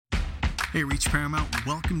Hey, Reach Paramount,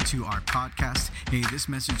 welcome to our podcast. Hey, this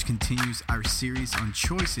message continues our series on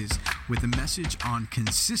choices with a message on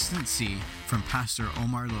consistency from Pastor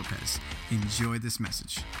Omar Lopez. Enjoy this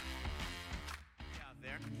message.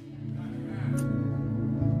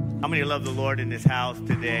 How many love the Lord in this house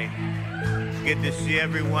today? It's good to see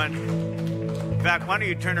everyone. In fact, why don't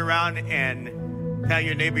you turn around and tell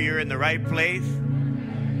your neighbor you're in the right place,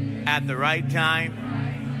 at the right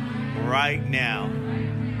time, right now.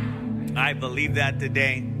 I believe that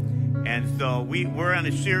today. And so we're on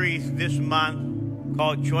a series this month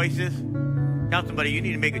called Choices. Tell somebody, you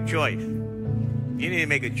need to make a choice. You need to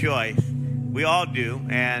make a choice. We all do.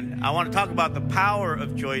 And I want to talk about the power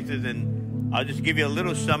of choices. And I'll just give you a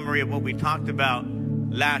little summary of what we talked about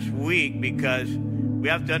last week, because we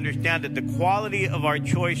have to understand that the quality of our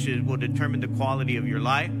choices will determine the quality of your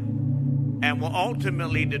life and will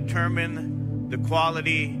ultimately determine the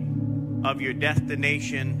quality of your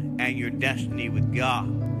destination and your destiny with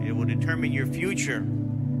God. It will determine your future.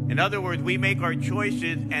 In other words, we make our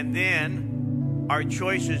choices and then our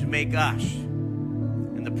choices make us.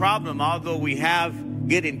 And the problem, although we have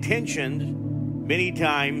good intentions, many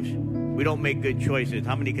times we don't make good choices.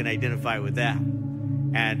 How many can identify with that?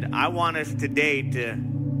 And I want us today to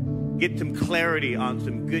get some clarity on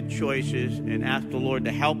some good choices and ask the Lord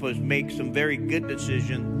to help us make some very good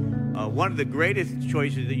decisions. One of the greatest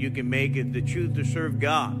choices that you can make is to choose to serve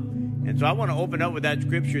God. And so I want to open up with that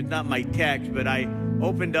scripture. It's not my text, but I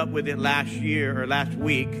opened up with it last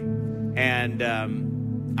week. And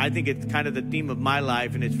I think it's kind of the theme of my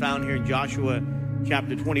life. And it's found here in Joshua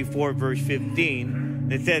chapter 24, verse 15.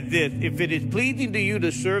 It says this: if it is pleasing to you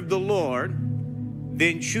to serve the Lord,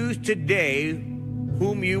 then choose today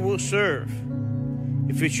whom you will serve.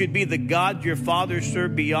 If it should be the gods your fathers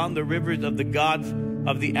served beyond the rivers of the gods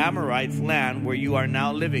of the Amorites' land where you are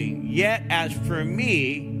now living. Yet as for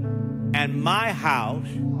me and my house,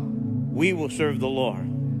 we will serve the Lord.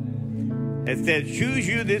 It says, choose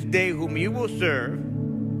you this day whom you will serve.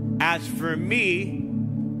 As for me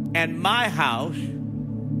and my house,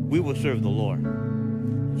 we will serve the Lord.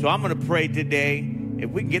 So I'm going to pray today. If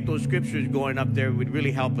we can get those scriptures going up there, it would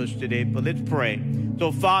really help us today. But let's pray.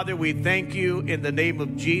 So, Father, we thank you in the name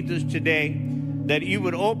of Jesus today that you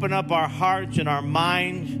would open up our hearts and our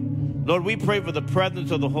minds. Lord, we pray for the presence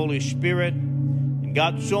of the Holy Spirit. And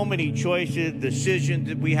God, so many choices, decisions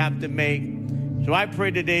that we have to make. So I pray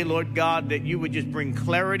today, Lord God, that you would just bring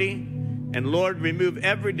clarity. And Lord, remove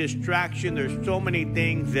every distraction. There's so many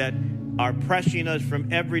things that are pressing us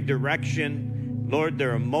from every direction. Lord,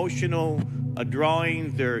 they're emotional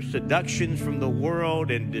drawings, there are seductions from the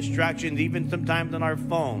world and distractions, even sometimes on our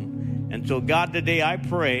phone. And so, God, today I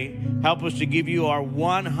pray, help us to give you our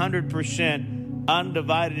 100%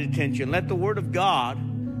 undivided attention. Let the word of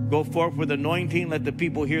God go forth with anointing. Let the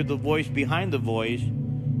people hear the voice behind the voice.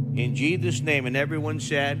 In Jesus' name. And everyone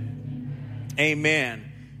said,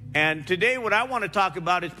 amen. And today what I want to talk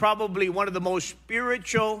about is probably one of the most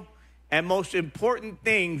spiritual and most important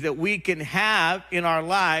things that we can have in our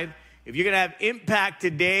life. If you're going to have impact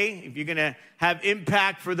today, if you're going to have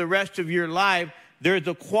impact for the rest of your life, there's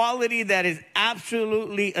a quality that is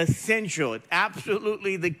absolutely essential. It's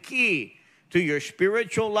absolutely the key to your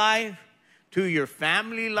spiritual life, to your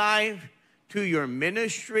family life, to your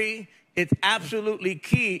ministry. It's absolutely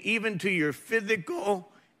key even to your physical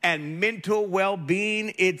and mental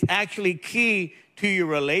well-being. It's actually key to your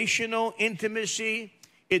relational intimacy.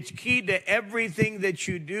 It's key to everything that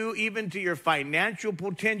you do, even to your financial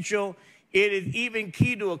potential. It is even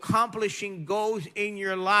key to accomplishing goals in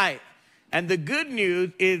your life. And the good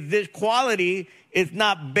news is this quality is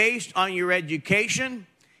not based on your education.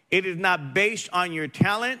 It is not based on your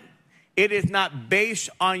talent. It is not based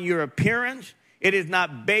on your appearance. It is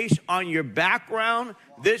not based on your background.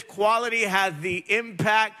 This quality has the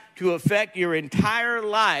impact to affect your entire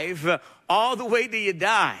life all the way till you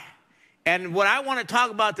die. And what I want to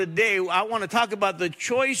talk about today, I want to talk about the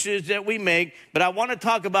choices that we make, but I want to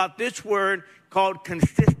talk about this word called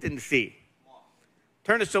consistency.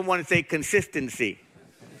 Turn to someone and say consistency.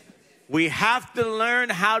 We have to learn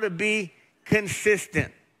how to be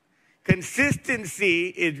consistent. Consistency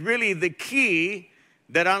is really the key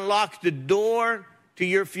that unlocks the door to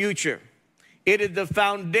your future. It is the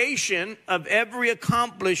foundation of every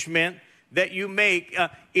accomplishment that you make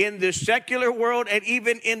in the secular world and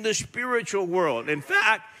even in the spiritual world. In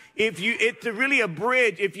fact, it's really a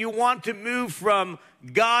bridge. If you want to move from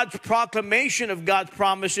God's proclamation of God's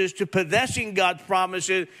promises to possessing God's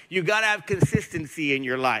promises, you got to have consistency in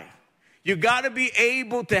your life. You got to be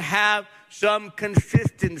able to have some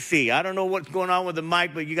consistency. I don't know what's going on with the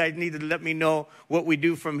mic, but you guys need to let me know what we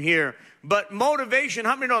do from here. But motivation,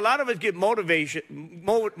 how many know a lot of us get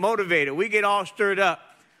motivated? We get all stirred up.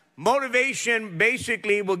 Motivation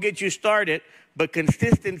basically will get you started, but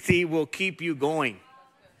consistency will keep you going.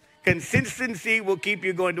 Consistency will keep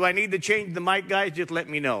you going. Do I need to change the mic, guys? Just let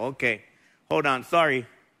me know. Okay. Hold on. Sorry.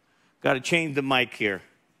 Got to change the mic here.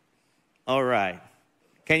 All right.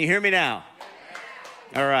 Can you hear me now?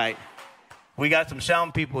 All right. We got some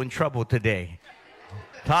sound people in trouble today.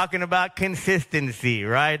 Talking about consistency,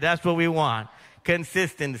 right? That's what we want.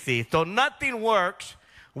 Consistency. So nothing works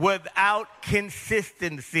without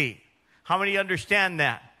consistency. How many understand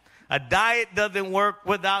that? A diet doesn't work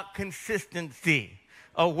without consistency.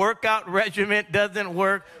 A workout regimen doesn't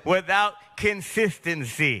work without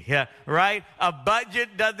consistency, right? A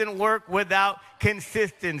budget doesn't work without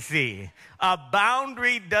consistency. A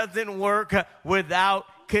boundary doesn't work without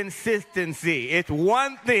consistency. It's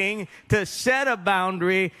one thing to set a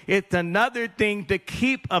boundary. It's another thing to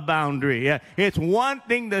keep a boundary. It's one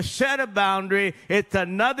thing to set a boundary. It's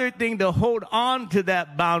another thing to hold on to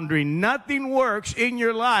that boundary. Nothing works in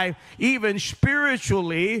your life, even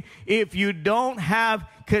spiritually, if you don't have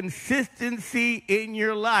consistency in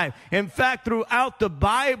your life. In fact, throughout the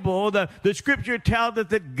Bible, the scripture tells us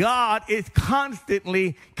that God is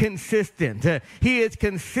constantly consistent. He is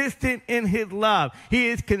consistent in his love. He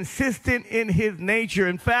is consistent in his nature.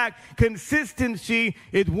 In fact, consistency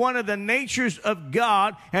is one of the natures of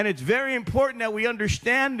God, and it's very important that we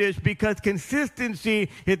understand this, because consistency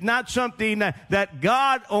is not something that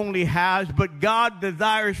God only has, but God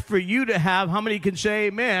desires for you to have. How many can say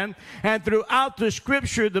amen? And throughout the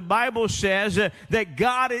scripture, the Bible says that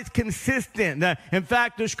God is consistent. In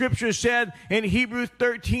fact, the scripture said in Hebrews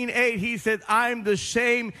 13:8, he said, I'm the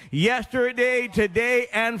same yesterday, today,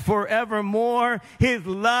 and forevermore. His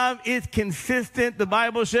love is consistent. The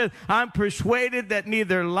Bible says, I'm persuaded that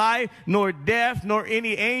neither life, nor death, nor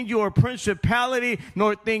any angel or principality,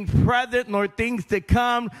 nor things present, nor things to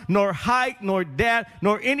come, nor height, nor depth,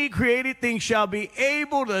 nor any created thing shall be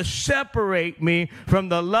able to separate me from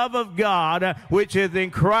the love of God, which is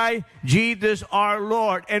in Christ Jesus our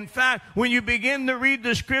Lord. In fact, when you begin to read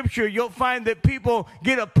the scripture, you'll find that people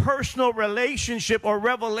get a personal relationship or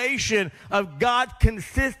revelation of God's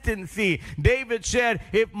consistency. David said,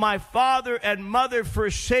 if my father and mother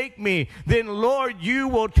forsake me, then Lord, you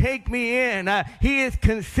will take me in. He is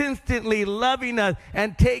consistently loving us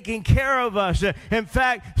and taking care of us. In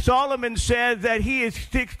fact, Solomon says that he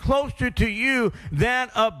sticks closer to you than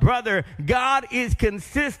a brother. God is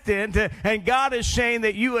consistent, and God is saying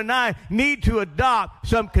that you and I need to adopt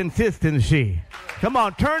some consistency. Come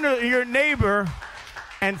on, turn to your neighbor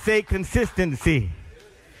and say consistency.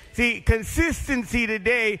 See, consistency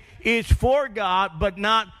today is for God, but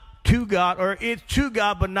not to God, or it's to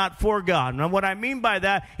God, but not for God. Now, what I mean by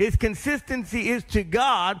that is consistency is to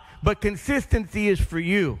God, but consistency is for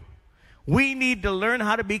you. We need to learn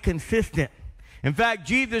how to be consistent. In fact,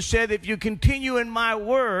 Jesus said, if you continue in my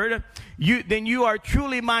word, then you are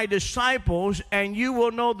truly my disciples, and you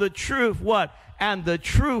will know the truth, what? And the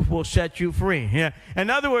truth will set you free. Yeah. In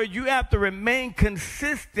other words, you have to remain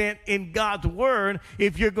consistent in God's word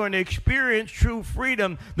if you're going to experience true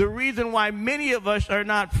freedom. The reason why many of us are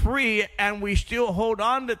not free and we still hold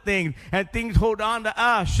on to things and things hold on to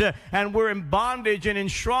us and we're in bondage and in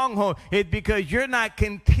stronghold is because you're not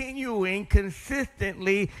continuing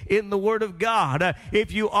consistently in the word of God.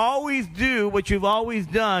 If you always do what you've always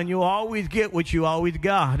done, you'll always get what you always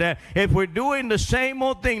got. If we're doing the same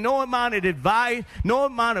old thing, no amount of advice, no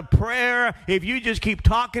amount of prayer, if you just keep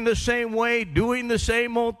talking the same way, doing the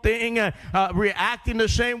same old thing, reacting the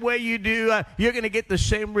same way you do, you're going to get the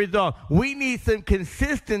same result. We need some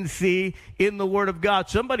consistency in the Word of God.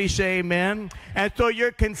 Somebody say amen. And so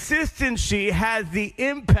your consistency has the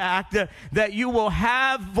impact that you will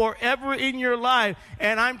have forever in your life.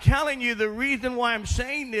 And I'm telling you, the reason why I'm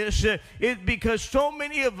saying this is because so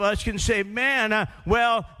many of us can say, man,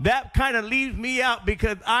 well, that kind of leaves me out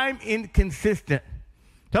because I'm inconsistent.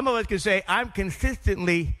 Some of us can say, I'm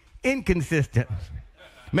consistently inconsistent.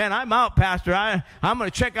 Man, I'm out, Pastor. I'm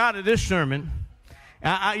going to check out of this sermon.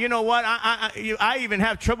 You know what? I even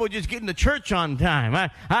have trouble just getting to church on time. I'm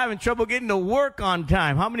having trouble getting to work on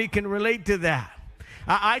time. How many can relate to that?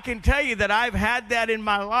 I can tell you that I've had that in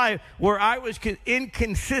my life where I was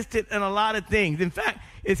inconsistent in a lot of things. In fact,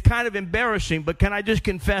 it's kind of embarrassing, but can I just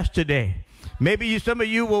confess today? Maybe some of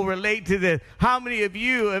you will relate to this. How many of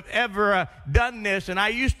you have ever done this? And I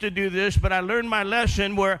used to do this, but I learned my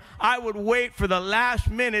lesson where I would wait for the last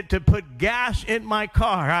minute to put gas in my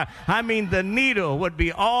car. I mean, the needle would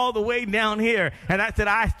be all the way down here. And I said,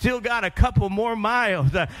 I still got a couple more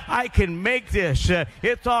miles. I can make this.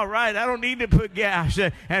 It's all right. I don't need to put gas.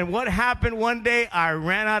 And what happened one day? I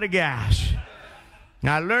ran out of gas.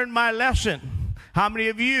 I learned my lesson. How many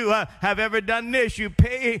of you have ever done this? You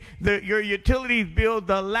pay your utilities bill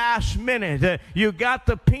the last minute. You got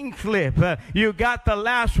the pink slip. You got the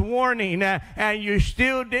last warning, and you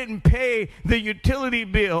still didn't pay the utility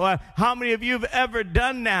bill. How many of you have ever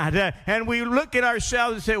done that? And we look at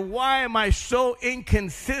ourselves and say, why am I so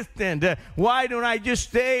inconsistent? Why don't I just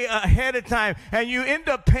stay ahead of time? And you end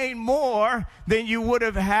up paying more than you would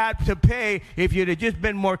have had to pay if you'd have just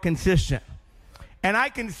been more consistent. And I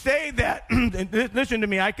can say that, listen to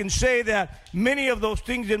me, I can say that many of those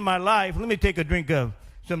things in my life, let me take a drink of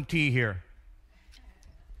some tea here.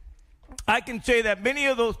 I can say that many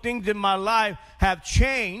of those things in my life have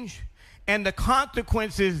changed, and the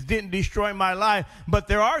consequences didn't destroy my life, but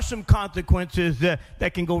there are some consequences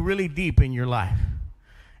that can go really deep in your life.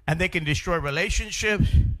 And they can destroy relationships.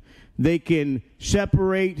 They can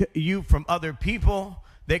separate you from other people.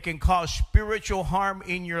 They can cause spiritual harm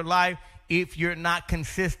in your life if you're not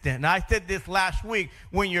consistent. And I said this last week,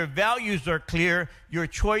 when your values are clear, your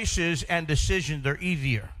choices and decisions are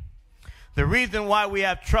easier. The reason why we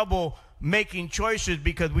have trouble making choices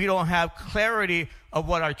because we don't have clarity of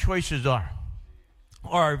what our choices are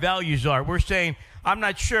or our values are. We're saying, I'm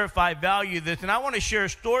not sure if I value this. And I want to share a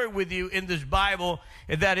story with you in this Bible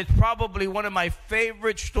that it's probably one of my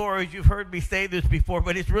favorite stories. You've heard me say this before,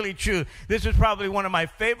 but it's really true. This is probably one of my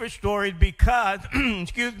favorite stories because,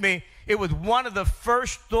 excuse me, it was one of the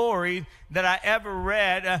first stories that I ever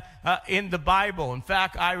read in the Bible. In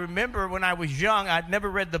fact, I remember when I was young, I'd never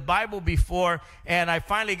read the Bible before, and I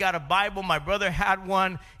finally got a Bible. My brother had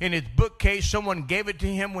one in his bookcase. Someone gave it to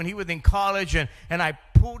him when he was in college, and I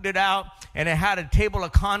pulled it out, and it had a table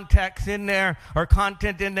of contents in there,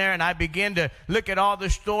 and I began to look at all the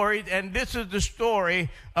stories, and this is the story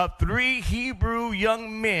of 3 Hebrew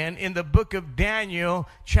young men in the book of Daniel,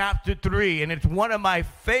 chapter 3, and it's one of my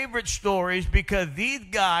favorite stories because these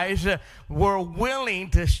guys were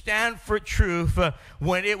willing to stand for truth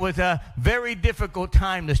when it was a very difficult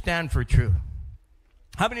time to stand for truth.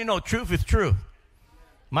 How many know truth is truth?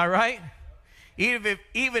 Am I right? Even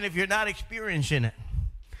if you're not experiencing it.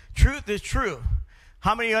 Truth is true.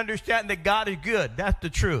 How many understand that God is good? That's the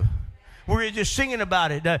truth. We're just singing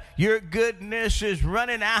about it. Your goodness is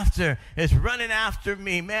running after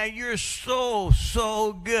me. Man, you're so,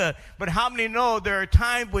 so good. But how many know there are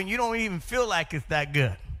times when you don't even feel like it's that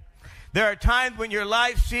good? There are times when your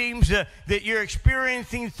life seems that you're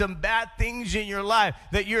experiencing some bad things in your life,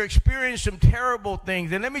 that you're experiencing some terrible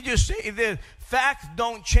things. And let me just say this, facts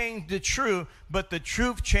don't change the truth, but the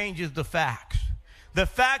truth changes the facts. The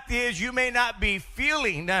fact is, you may not be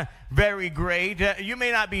feeling very great. You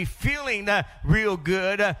may not be feeling real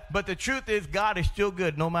good. But the truth is, God is still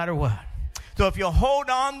good no matter what. So if you hold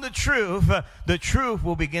on the truth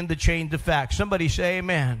will begin to change the facts. Somebody say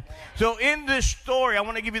amen. So in this story, I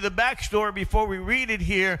want to give you the backstory before we read it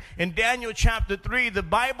here. In Daniel chapter 3, the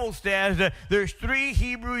Bible says there's 3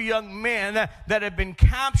 Hebrew young men that have been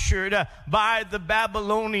captured by the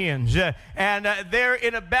Babylonians. And they're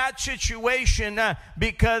in a bad situation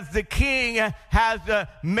because the king has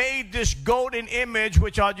made this golden image,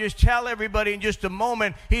 which I'll just tell everybody in just a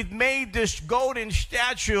moment. He's made this golden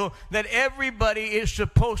statue that everybody is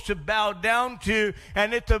supposed to bow down to,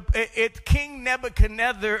 and it's King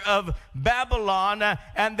Nebuchadnezzar of Babylon,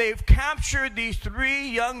 and they've captured these 3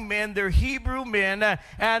 young men. They're Hebrew men,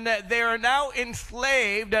 and they are now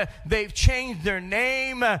enslaved. They've changed their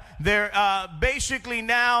name. They're basically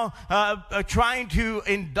now trying to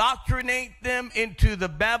indoctrinate them into the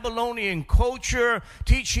Babylonian culture,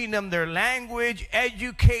 teaching them their language,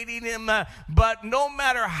 educating them. But no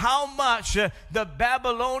matter how much the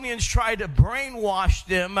Babylonians try to brainwash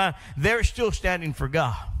them, they're still standing for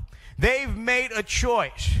God. They've made a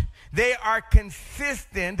choice. They are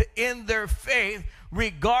consistent in their faith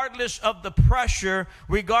regardless of the pressure,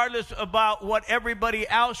 regardless about what everybody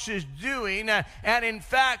else is doing. And in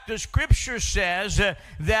fact, the scripture says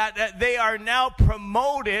that they are now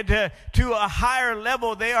promoted to a higher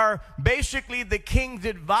level. They are basically the king's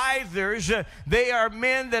advisors. They are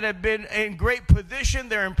men that have been in great position.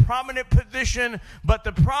 They're in prominent position. But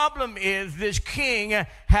the problem is this king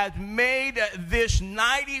has made this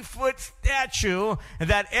 90-foot statue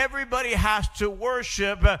that everybody has to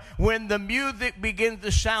worship. When the music begins begins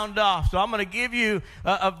to sound off. So I'm going to give you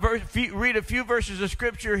read a few verses of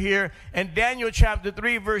scripture here in Daniel chapter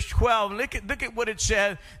 3, verse 12. Look at what it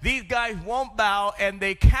says. These guys won't bow, and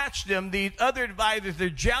they catch them. These other advisors, they're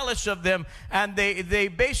jealous of them, and they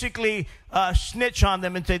basically snitch on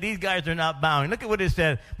them and say, these guys are not bowing. Look at what it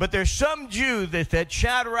says. But there's some Jews that said,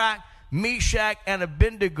 Shadrach, Meshach, and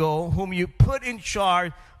Abednego, whom you put in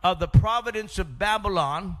charge of the province of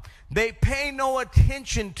Babylon, they pay no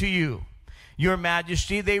attention to you, your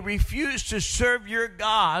majesty. They refuse to serve your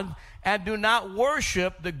God and do not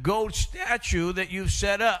worship the gold statue that you've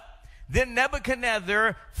set up. Then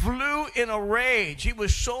Nebuchadnezzar flew in a rage. He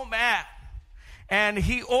was so mad. And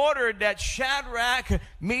he ordered that Shadrach,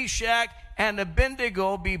 Meshach, and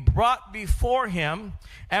Abednego be brought before him.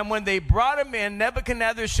 And when they brought him in,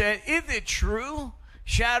 Nebuchadnezzar said, is it true,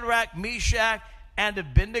 Shadrach, Meshach, and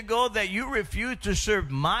Abednego, that you refuse to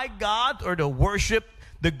serve my God or to worship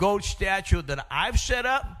the gold statue that I've set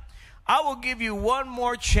up? I will give you one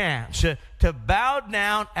more chance to bow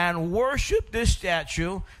down and worship this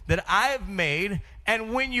statue that I have made,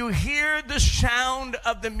 and when you hear the sound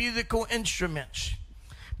of the musical instruments.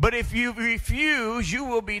 But if you refuse, you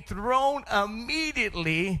will be thrown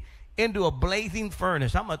immediately into a blazing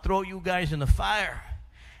furnace. I'm going to throw you guys in the fire.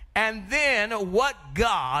 And then what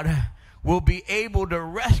God will be able to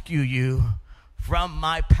rescue you from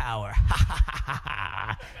my power?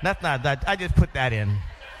 That's not that. I just put that in.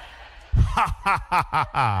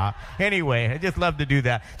 Anyway, I just love to do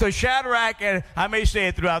that. So Shadrach, and I may say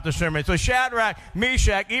it throughout the sermon. So Shadrach,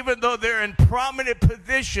 Meshach, even though they're in prominent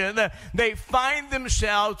position, they find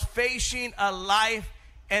themselves facing a life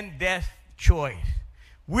and death choice.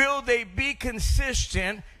 Will they be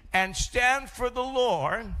consistent and stand for the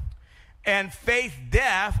Lord and face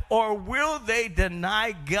death, or will they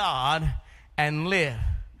deny God and live?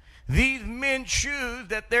 These men choose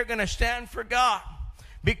that they're going to stand for God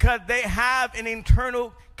because they have an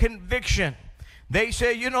internal conviction. They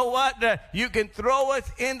say, you know what, you can throw us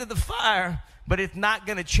into the fire, but it's not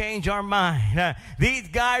going to change our mind. These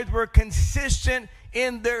guys were consistent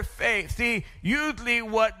in their faith. See, usually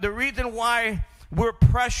the reason why we're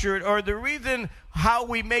pressured, or the reason how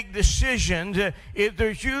we make decisions, is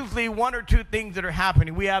there's usually one or two things that are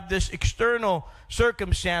happening. We have this external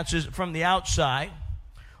circumstances from the outside,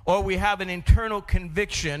 or we have an internal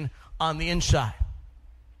conviction on the inside.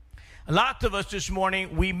 Lots of us this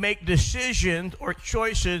morning, we make decisions or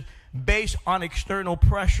choices based on external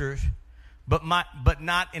pressures, but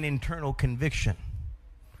not an internal conviction.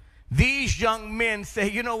 These young men say,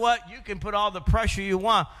 you know what, you can put all the pressure you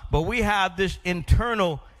want, but we have this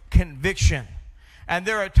internal conviction. And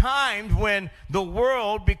there are times when the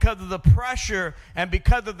world, because of the pressure and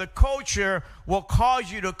because of the culture, will cause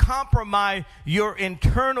you to compromise your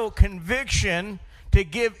internal conviction to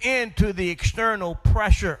give in to the external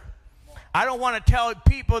pressure. I don't want to tell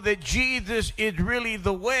people that Jesus is really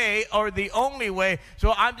the way or the only way,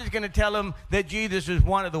 so I'm just going to tell them that Jesus is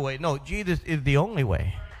one of the ways. No, Jesus is the only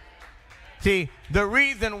way. See, the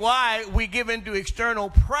reason why we give into external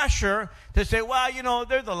pressure to say, well, you know,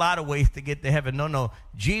 there's a lot of ways to get to heaven. No,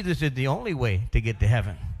 Jesus is the only way to get to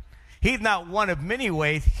heaven. He's not one of many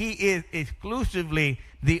ways. He is exclusively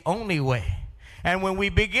the only way. And when we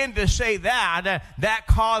begin to say that, that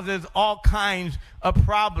causes all kinds of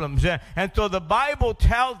problems. And so the Bible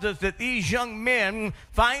tells us that these young men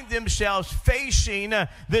find themselves facing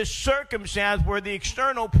this circumstance where the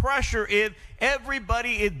external pressure is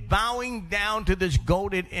everybody is bowing down to this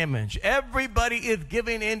golden image. Everybody is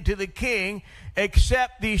giving in to the king,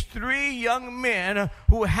 except these three young men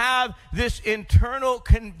who have this internal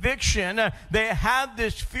conviction. They have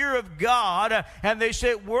this fear of God, and they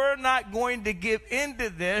say, we're not going to give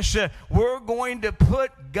into this. We're going to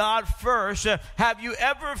put God first. Have you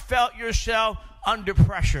ever felt yourself under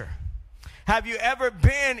pressure? Have you ever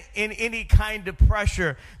been in any kind of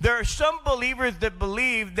pressure? There are some believers that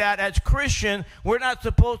believe that as Christians, we're not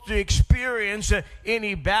supposed to experience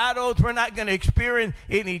any battles. We're not going to experience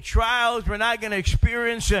any trials. We're not going to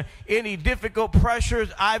experience any difficult pressures.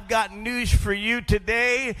 I've got news for you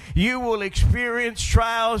today. You will experience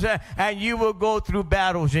trials and you will go through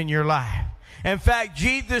battles in your life. In fact,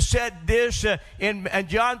 Jesus said this in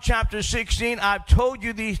John chapter 16, I've told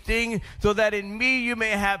you these things so that in me you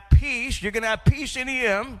may have peace. You're going to have peace in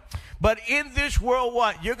him. But in this world,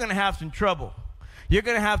 what? You're going to have some trouble. You're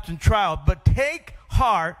going to have some trial. But take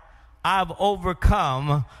heart, I've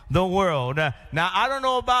overcome the world. Now, I don't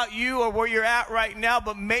know about you or where you're at right now,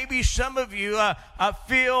 but maybe some of you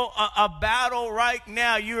feel a battle right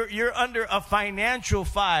now. You're under a financial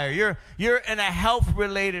fire. You're in a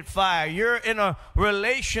health-related fire. You're in a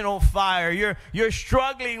relational fire. You're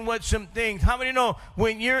struggling with some things. How many know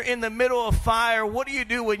when you're in the middle of fire, what do you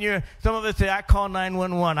do when some of us say, I call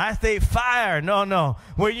 911. I say fire. No.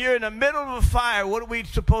 When you're in the middle of a fire, what are we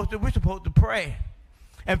supposed to do? We're supposed to pray.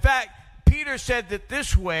 In fact, Peter said that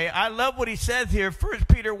this way. I love what he says here. 1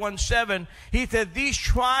 Peter 1:7. He said, these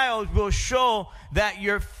trials will show that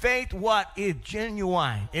your faith, what? Is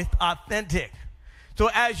genuine. It's authentic.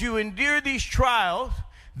 So as you endure these trials,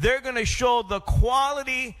 they're going to show the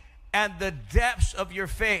quality and the depths of your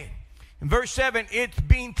faith. In verse 7, it's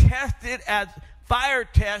being tested as fire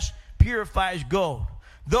test purifies gold.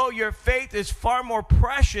 Though your faith is far more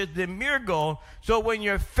precious than mere gold, so when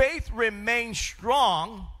your faith remains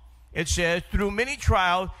strong, it says, through many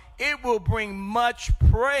trials, it will bring much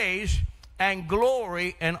praise and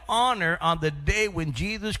glory and honor on the day when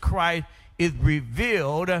Jesus Christ is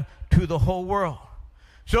revealed to the whole world.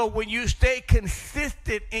 So when you stay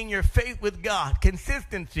consistent in your faith with God,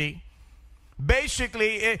 consistency,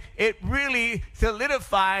 basically it really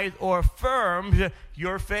solidifies or affirms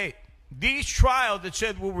your faith. These trials, it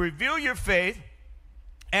says, will reveal your faith,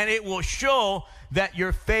 and it will show that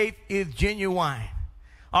your faith is genuine.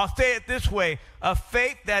 I'll say it this way. A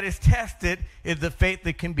faith that is tested is the faith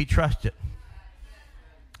that can be trusted.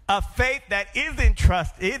 A faith that isn't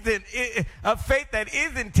tested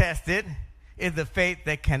is the faith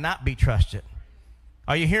that cannot be trusted.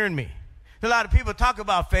 Are you hearing me? A lot of people talk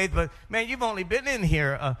about faith, but man, you've only been in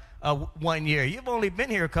here 1 year. You've only been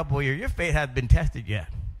here a couple of years. Your faith hasn't been tested yet.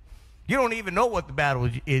 You don't even know what the battle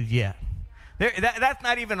is yet. That's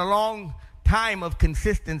not even a long time of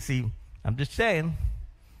consistency. I'm just saying,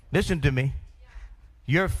 listen to me.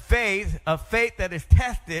 Your faith, a faith that is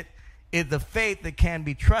tested, is the faith that can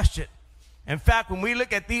be trusted. In fact, when we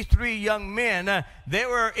look at these three young men, they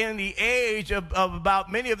were in the age of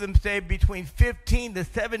about, many of them say, between 15 to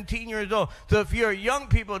 17 years old. So if you're young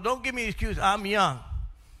people, don't give me the excuse, I'm young.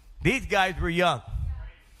 These guys were young.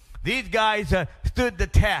 These guys stood the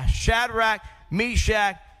test. Shadrach,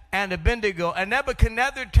 Meshach, and Abednego. And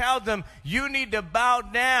Nebuchadnezzar tells them, you need to bow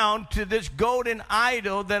down to this golden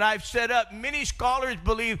idol that I've set up. Many scholars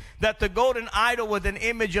believe that the golden idol was an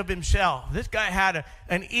image of himself. This guy had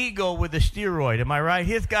an ego with a steroid. Am I right?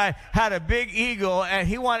 This guy had a big ego, and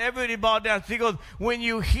he wanted everybody to bow down. So he goes, when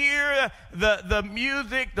you hear the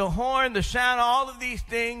music, the horn, the sound, all of these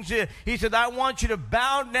things, he said, I want you to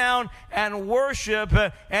bow down and worship,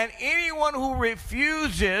 and anyone who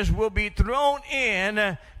refuses will be thrown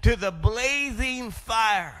in to the blazing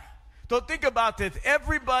fire. So think about this.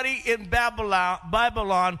 Everybody in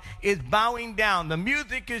Babylon is bowing down. The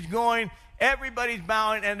music is going. Everybody's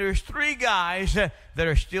bowing. And there's three guys that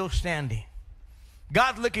are still standing.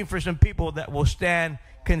 God's looking for some people that will stand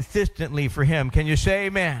consistently for him. Can you say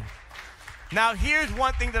amen? Now, here's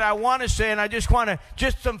one thing that I want to say, and I just want to,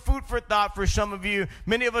 just some food for thought for some of you.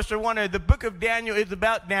 Many of us are wondering, the book of Daniel is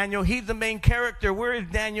about Daniel. He's the main character. Where is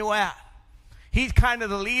Daniel at? He's kind of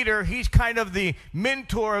the leader. He's kind of the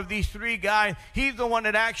mentor of these three guys. He's the one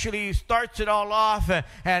that actually starts it all off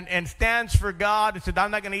and stands for God and said,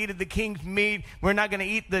 I'm not going to eat the king's meat. We're not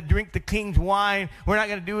going to drink the king's wine. We're not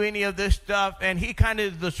going to do any of this stuff. And he kind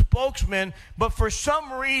of is the spokesman. But for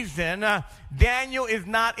some reason, Daniel is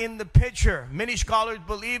not in the picture. Many scholars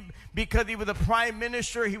believe because he was a prime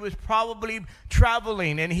minister, he was probably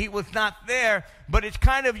traveling and he was not there. But it's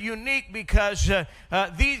kind of unique because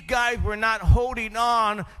these guys were not holding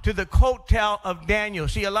on to the coattail of Daniel.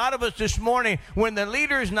 See, a lot of us this morning, when the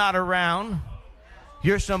leader's not around,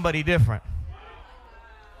 you're somebody different.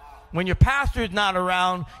 When your pastor's not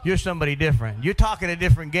around, you're somebody different. You're talking a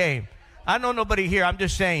different game. I know nobody here. I'm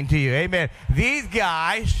just saying to you, amen. These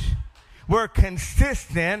guys were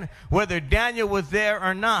consistent whether Daniel was there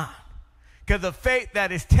or not. Because the faith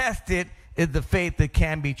that is tested is the faith that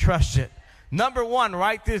can be trusted. Number one,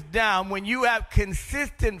 write this down. When you have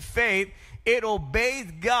consistent faith, it obeys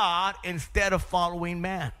God instead of following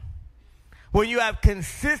man. When you have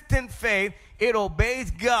consistent faith, it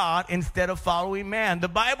obeys God instead of following man. The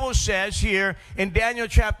Bible says here in Daniel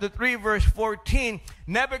chapter 3, verse 14,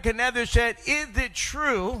 Nebuchadnezzar said, is it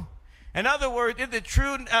true In other words, is it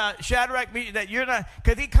true, Shadrach, that you're not,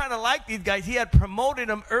 because he kind of liked these guys. He had promoted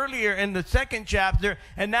them earlier in the 2nd chapter,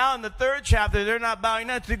 and now in the 3rd chapter, they're not bowing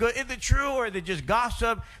down. So go, is it true, or is it just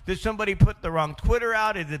gossip? Did somebody put the wrong Twitter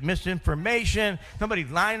out? Is it misinformation?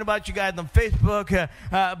 Somebody's lying about you guys on Facebook?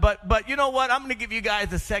 But you know what? I'm going to give you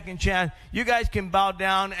guys a second chance. You guys can bow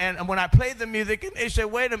down, and when I played the music, and they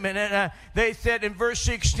said, wait a minute, they said in verse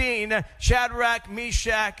 16, Shadrach,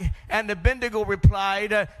 Meshach, and Abednego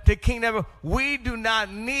replied to King Nebuchadnezzar, we do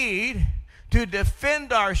not need to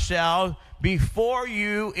defend ourselves before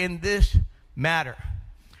you in this matter.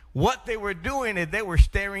 What they were doing is they were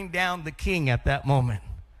staring down the king at that moment.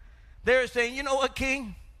 They were saying, you know what,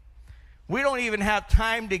 king? We don't even have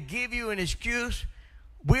time to give you an excuse.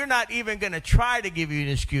 We're not even going to try to give you an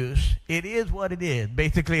excuse. It is what it is.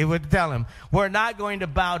 Basically, it would tell him, we're not going to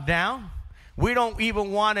bow down. We don't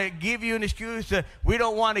even want to give you an excuse. We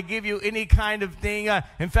don't want to give you any kind of thing.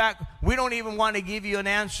 In fact, we don't even want to give you an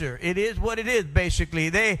answer. It is what it is, basically.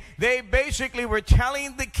 They basically were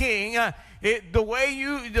telling the king, the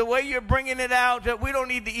way you're bringing it out, we don't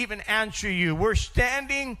need to even answer you. We're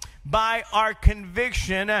standing by our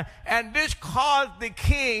conviction, and this caused the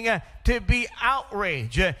king to be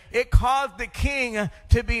outraged. It caused the king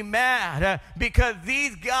to be mad because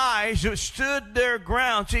these guys stood their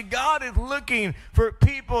ground. See, God is looking for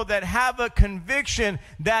people that have a conviction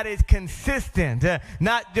that is consistent,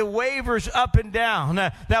 not the wavers up and down,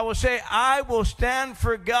 that will say, I will stand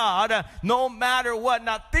for God no matter what.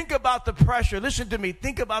 Now think about the pressure. Listen to me.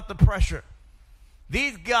 Think about the pressure.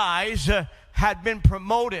 These guys had been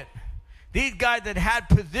promoted. These guys that had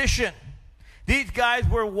position. These guys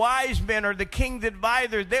were wise men or the king's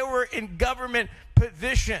advisors. They were in government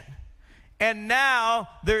position. And now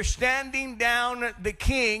they're standing down the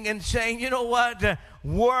king and saying, you know what?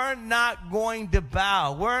 We're not going to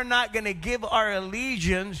bow. We're not going to give our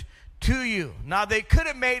allegiance to you. Now, they could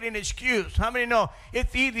have made an excuse. How many know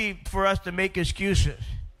it's easy for us to make excuses?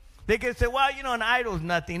 They could say, well, you know, an idol's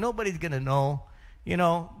nothing. Nobody's going to know. You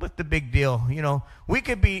know, what's the big deal? You know, we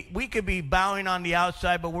could be bowing on the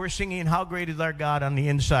outside, but we're singing how great is our God on the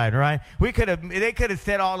inside, right? They could have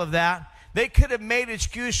said all of that. They could have made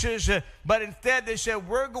excuses, but instead they said,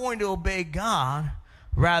 we're going to obey God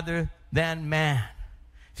rather than man.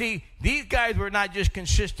 See, these guys were not just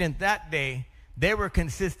consistent that day. They were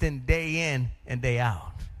consistent day in and day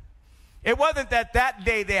out. It wasn't that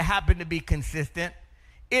day they happened to be consistent.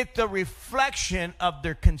 It's a reflection of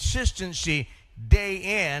their consistency day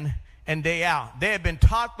in and day out. They had been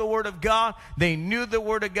taught the Word of God. They knew the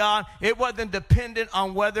Word of God. It wasn't dependent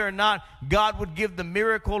on whether or not God would give the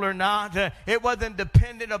miracle or not. It wasn't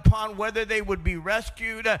dependent upon whether they would be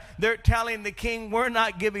rescued. They're telling the king, we're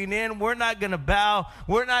not giving in. We're not going to bow.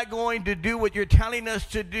 We're not going to do what you're telling us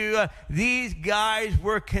to do. These guys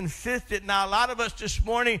were consistent. Now, a lot of us this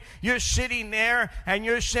morning, you're sitting there and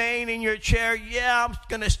you're saying in your chair, yeah, I'm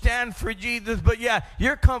going to stand for Jesus. But yeah,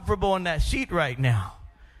 you're comfortable in that seat right now.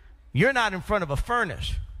 You're not in front of a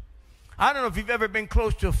furnace. I don't know if you've ever been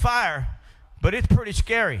close to a fire, but it's pretty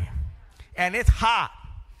scary. And it's hot.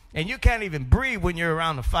 And you can't even breathe when you're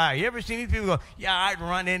around the fire. You ever seen these people go, yeah, I'd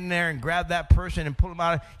run in there and grab that person and pull them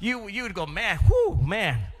out. You would go, man, whoo,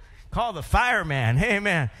 man. Call the fireman. Hey,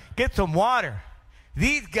 man, get some water.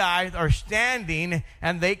 These guys are standing,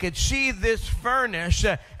 and they could see this furnace,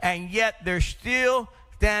 and yet they're still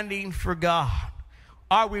standing for God.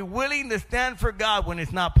 Are we willing to stand for God when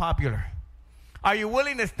it's not popular? Are you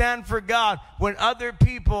willing to stand for God when other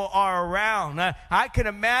people are around? I can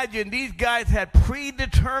imagine these guys had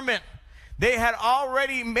predetermined. They had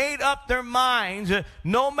already made up their minds.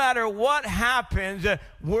 No matter what happens,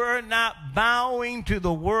 we're not bowing to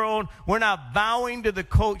the world. We're not bowing to the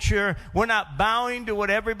culture. We're not bowing to what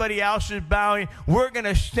everybody else is bowing. We're going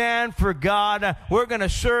to stand for God. We're going to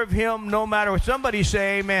serve Him no matter what. Somebody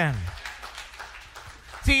say amen.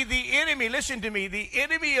 See, the enemy, listen to me, the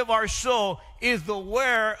enemy of our soul is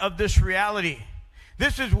aware of this reality.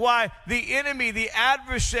 This is why the enemy, the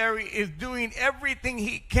adversary, is doing everything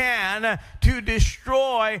he can to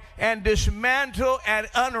destroy and dismantle and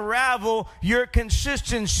unravel your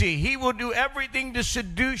consistency. He will do everything to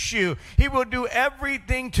seduce you. He will do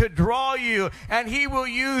everything to draw you. And he will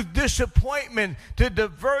use disappointment to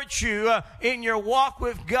divert you in your walk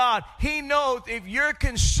with God. He knows if you're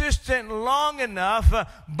consistent long enough,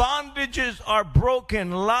 bondages are broken,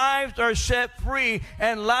 lives are set free,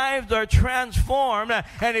 and lives are transformed.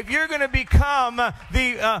 And if you're going to become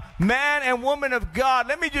the man and woman of God,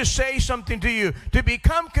 let me just say something to you. To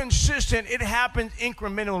become consistent, it happens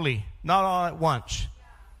incrementally, not all at once.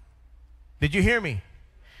 Did you hear me?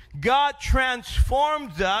 God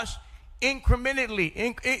transforms us incrementally.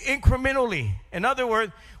 In other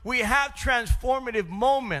words, we have transformative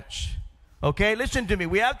moments. Okay, listen to me.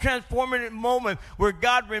 We have transformative moments where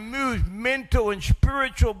God removes mental and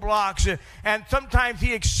spiritual blocks, and sometimes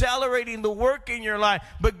He accelerating the work in your life.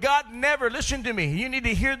 But God never, listen to me, you need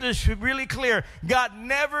to hear this really clear. God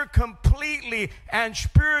never completely and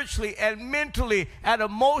spiritually and mentally and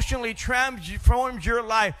emotionally transforms your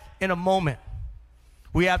life in a moment.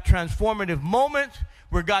 We have transformative moments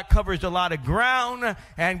where God covers a lot of ground,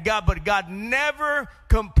 but God never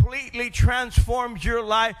completely transforms your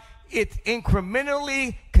life. It's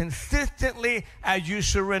incrementally, consistently, as you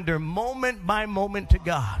surrender moment by moment to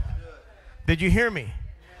God. Did you hear me?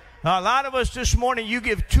 Now, a lot of us this morning, you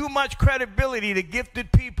give too much credibility to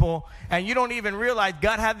gifted people, and you don't even realize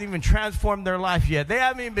God hasn't even transformed their life yet. They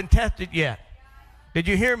haven't even been tested yet. Did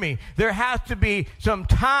you hear me? There has to be some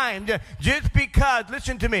time. Just because,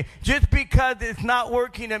 listen to me, just because it's not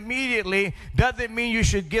working immediately doesn't mean you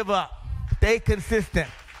should give up. Stay consistent.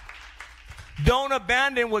 Don't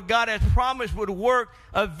abandon what God has promised would work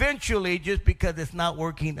eventually just because it's not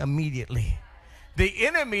working immediately. The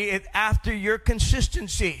enemy is after your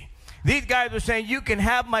consistency. These guys are saying, you can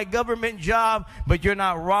have my government job, but you're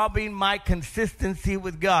not robbing my consistency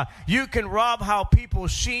with God. You can rob how people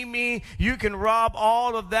see me. You can rob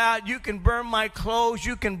all of that. You can burn my clothes.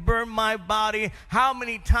 You can burn my body. How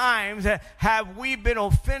many times have we been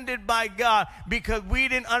offended by God because we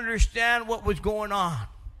didn't understand what was going on?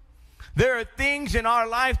 There are things in our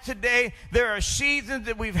life today, there are seasons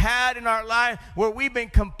that we've had in our life where we've been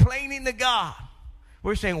complaining to God.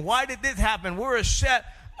 We're saying, why did this happen? We're upset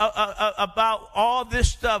about all this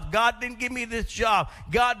stuff. God didn't give me this job.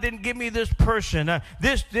 God didn't give me this person.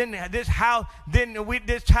 This house,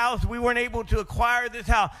 we weren't able to acquire this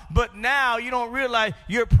house. But now you don't realize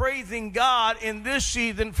you're praising God in this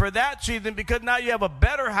season for that season because now you have a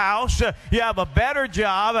better house. You have a better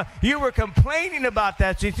job. You were complaining about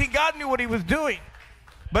that. See, God knew what He was doing.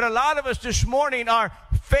 But a lot of us this morning, our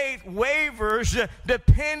faith wavers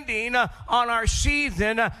depending on our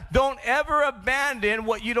season. Don't ever abandon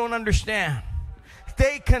what you don't understand.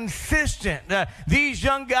 Stay consistent. These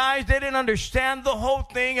young guys, they didn't understand the whole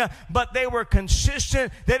thing, but they were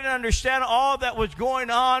consistent. They didn't understand all that was going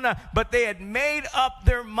on, but they had made up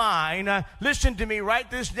their mind. Listen to me, write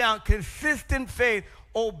this down. Consistent faith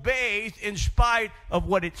obeys in spite of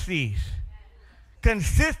what it sees.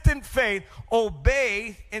 Consistent faith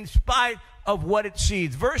obeys in spite of what it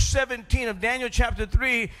sees. Verse 17 of Daniel chapter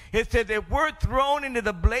 3, it says, if we're thrown into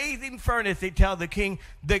the blazing furnace, they tell the king,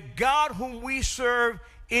 the God whom we serve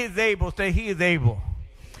is able. Say, He is able.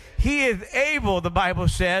 He is able, the Bible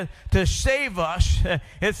says, to save us.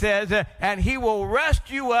 It says, and He will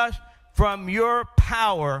rescue us from your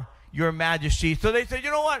power, your majesty. So they said,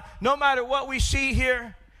 you know what? No matter what we see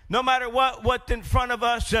here, no matter what's in front of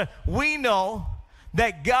us, we know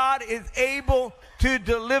that God is able to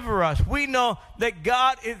deliver us. We know that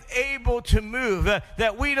God is able to move,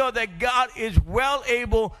 that we know that God is well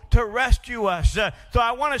able to rescue us. So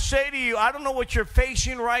I want to say to you, I don't know what you're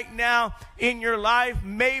facing right now in your life.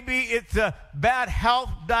 Maybe it's a bad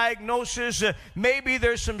health diagnosis. Maybe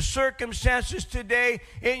there's some circumstances today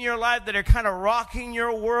in your life that are kind of rocking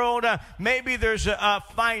your world. Maybe there's a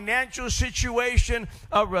financial situation,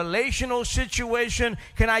 a relational situation.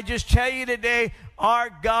 Can I just tell you today,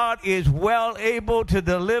 our God is well able to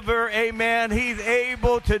deliver. Amen. He's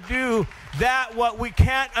able to do that what we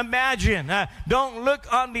can't imagine. Don't look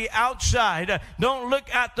on the outside. Don't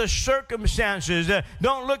look at the circumstances.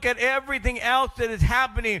 Don't look at everything else that is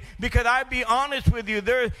happening. Because I'll be honest with you,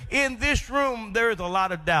 in this room, there is a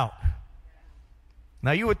lot of doubt.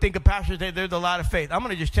 Now, you would think a pastor say there's a lot of faith. I'm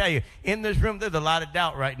going to just tell you, in this room, there's a lot of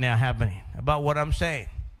doubt right now happening about what I'm saying.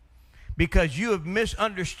 Because you have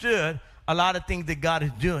misunderstood a lot of things that God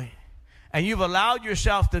is doing. And you've allowed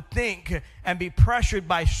yourself to think and be pressured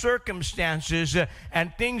by circumstances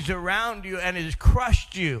and things around you, and it has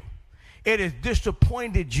crushed you. It has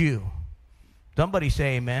disappointed you. Somebody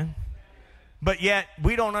say amen. But yet,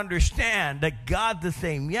 we don't understand that God's the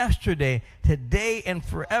same yesterday, today, and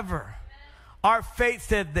forever. Our faith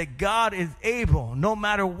says that God is able, no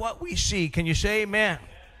matter what we see. Can you say amen?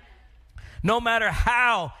 No matter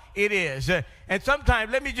how it is. And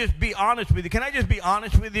sometimes, let me just be honest with you. Can I just be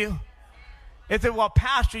honest with you? It said, well,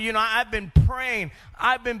 Pastor, I've been praying.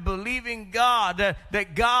 I've been believing God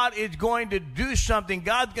that God is going to do something.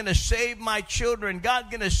 God's going to save my children. God's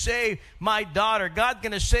going to save my daughter. God's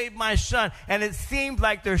going to save my son. And it seems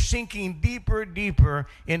like they're sinking deeper, deeper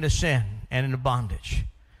into sin and into bondage.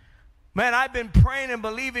 Man, I've been praying and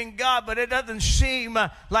believing God, but it doesn't seem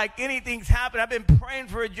like anything's happened. I've been praying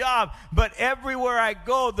for a job, but everywhere I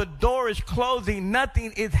go, the door is closing.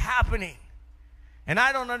 Nothing is happening. And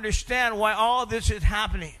I don't understand why all this is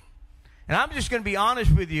happening. And I'm just going to be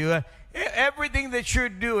honest with you. Everything that you're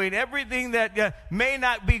doing, everything that may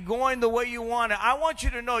not be going the way you want it, I want you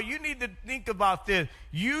to know, you need to think about this.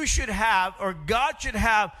 You should have, or God should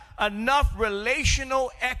have, enough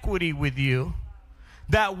relational equity with you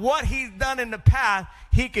that what he's done in the past,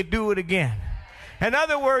 he could do it again. In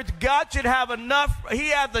other words, God should have enough, he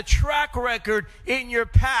has a track record in your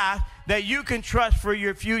past that you can trust for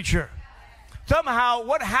your future. Somehow,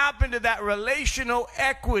 what happened to that relational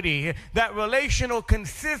equity, that relational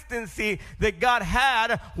consistency that God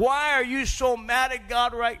had? Why are you so mad at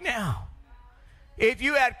God right now? If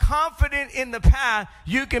you had confidence in the past,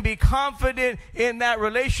 you can be confident in that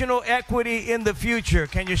relational equity in the future.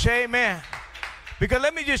 Can you say amen? Because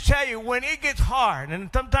let me just tell you, when it gets hard,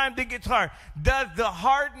 and sometimes it gets hard, does the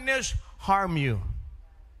hardness harm you?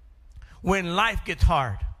 When life gets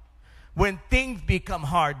hard, when things become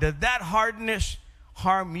hard, does that hardness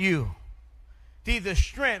harm you? See, the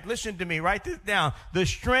strength, listen to me, write this down. The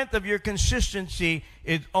strength of your consistency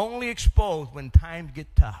is only exposed when times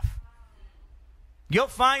get tough. You'll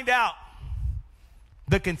find out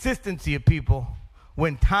the consistency of people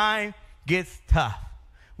when time gets tough,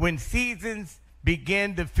 when seasons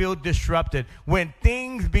begin to feel disrupted, when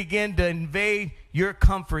things begin to invade your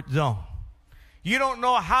comfort zone. You don't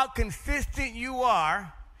know how consistent you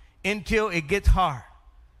are until it gets hard.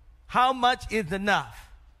 How much is enough?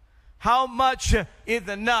 How much is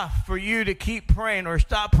enough for you to keep praying or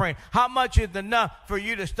stop praying? How much is enough for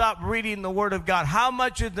you to stop reading the Word of God? How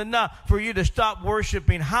much is enough for you to stop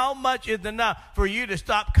worshiping? How much is enough for you to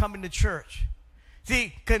stop coming to church?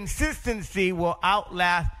 See, consistency will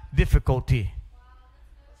outlast difficulty.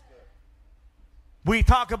 We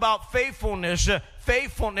talk about faithfulness.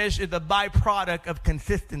 Faithfulness is a byproduct of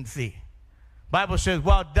consistency. Bible says,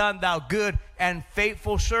 well done, thou good and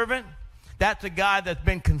faithful servant. That's a guy that's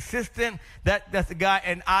been consistent. That's a guy,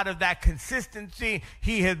 and out of that consistency,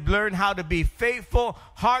 he has learned how to be faithful.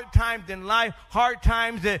 Hard times in life, hard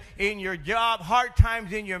times in your job, hard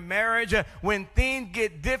times in your marriage. When things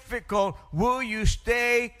get difficult, will you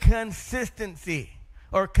stay consistent?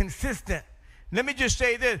 Let me just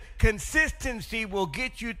say this. Consistency will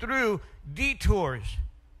get you through detours.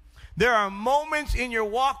 There are moments in your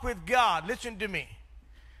walk with God, listen to me,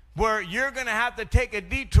 where you're going to have to take a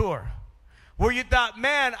detour. Where you thought,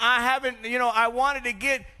 man, I wanted to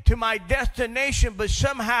get to my destination, but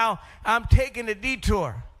somehow I'm taking a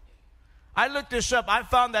detour. I looked this up. I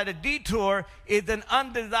found that a detour is an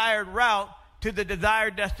undesired route to the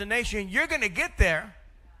desired destination. You're going to get there,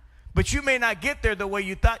 but you may not get there the way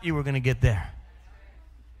you thought you were going to get there.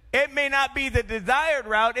 It may not be the desired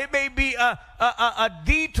route. It may be a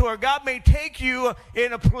detour. God may take you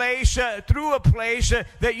in a place, through a place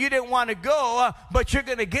that you didn't want to go, but you're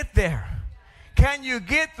going to get there. Can you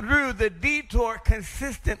get through the detour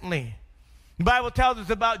consistently? The Bible tells us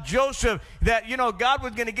about Joseph that, God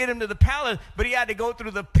was going to get him to the palace, but he had to go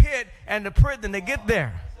through the pit and the prison to get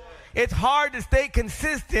there. It's hard to stay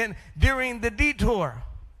consistent during the detour.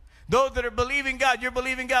 Those that are believing God, you're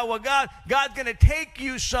believing God. Well, God's going to take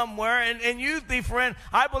you somewhere. And you, the friend,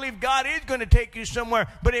 I believe God is going to take you somewhere.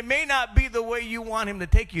 But it may not be the way you want him to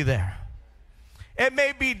take you there. It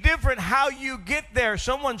may be different how you get there.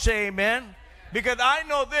 Someone say amen. Because I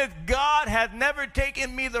know this, God has never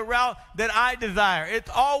taken me the route that I desire. It's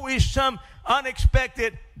always some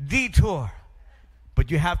unexpected detour. But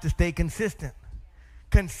you have to stay consistent.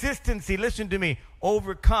 Consistency, listen to me,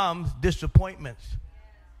 overcomes disappointments.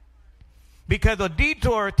 Because a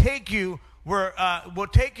detour will take you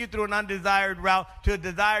through an undesired route to a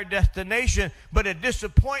desired destination, but a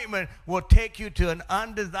disappointment will take you to an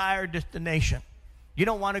undesired destination. You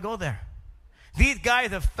don't want to go there. These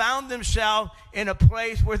guys have found themselves in a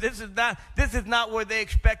place where this is not where they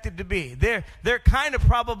expected to be. They're kind of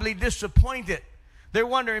probably disappointed. They're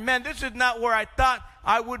wondering, man, this is not where I thought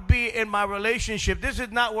I would be in my relationship. This is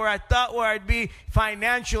not where I thought where I'd be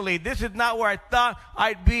financially. This is not where I thought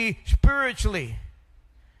I'd be spiritually.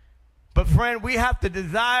 But friend, we have to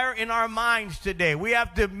desire in our minds today. We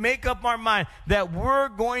have to make up our mind that we're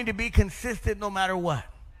going to be consistent no matter what.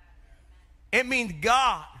 It means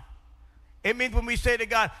God. It means when we say to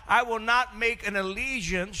God, I will not make an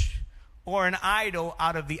allegiance or an idol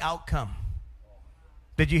out of the outcome.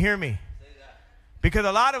 Did you hear me? Because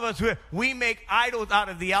a lot of us, we make idols out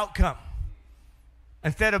of the outcome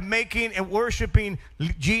instead of making and worshiping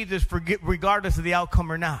Jesus regardless of the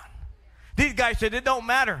outcome or not. These guys said, it don't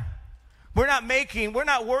matter. We're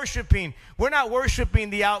not worshiping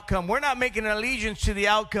the outcome. We're not making an allegiance to the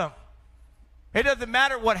outcome. It doesn't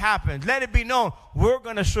matter what happens. Let it be known we're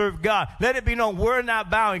going to serve God. Let it be known we're not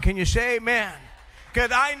bowing. Can you say amen?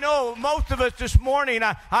 Because I know most of us this morning,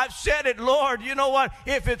 I've said it, Lord, you know what?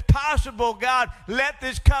 If it's possible, God, let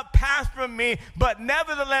this cup pass from me, but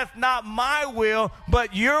nevertheless not my will,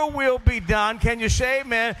 but your will be done. Can you say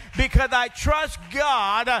amen? Because I trust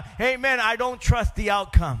God. Amen. I don't trust the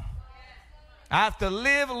outcome. I have to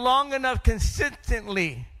live long enough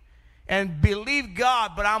consistently and believe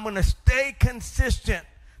God, but I'm going to stay consistent.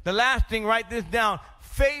 The last thing, write this down.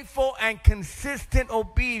 Faithful and consistent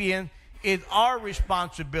obedience is our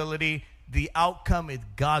responsibility. The outcome is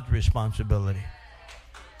God's responsibility.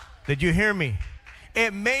 Did you hear me?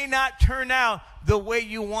 It may not turn out the way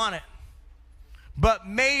you want it. But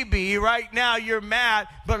maybe right now you're mad,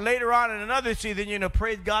 but later on in another season,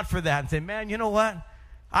 praise God for that and say, man, you know what?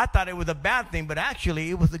 I thought it was a bad thing, but actually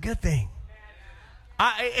it was a good thing.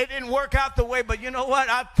 It didn't work out the way, but you know what?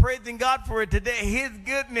 I'm praising God for it today. His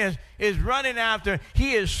goodness is running after.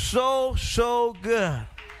 He is so, so good.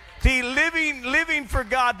 See, living for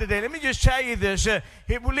God today. Let me just tell you this.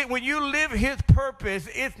 When you live His purpose,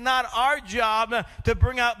 it's not our job to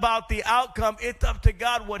bring about the outcome. It's up to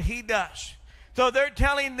God what He does. So they're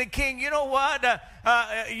telling the king, you know what?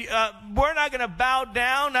 We're not going to bow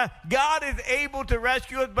down. God is able to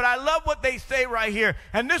rescue us. But I love what they say right here.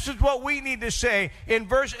 And this is what we need to say in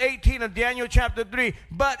verse 18 of Daniel chapter 3.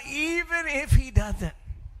 But even if He doesn't,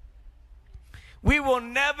 we will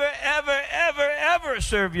never, ever, ever, ever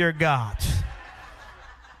serve your gods.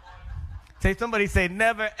 Somebody say,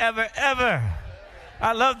 never, ever, ever.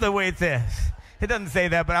 I love the way it says. It doesn't say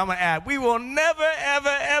that, but I'm going to add. We will never,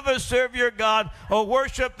 ever, ever serve your God or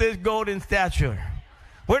worship this golden statue.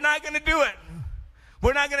 We're not going to do it.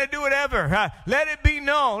 We're not going to do it ever. Let it be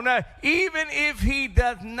known, even if He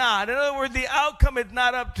does not. In other words, the outcome is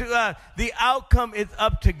not up to us. The outcome is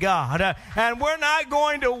up to God. And we're not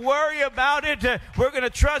going to worry about it. We're going to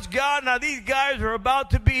trust God. Now, these guys are about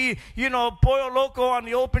to be, pollo loco on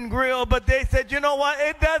the open grill. But they said, you know what?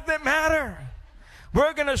 It doesn't matter.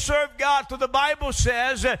 We're going to serve God. So the Bible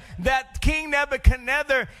says that King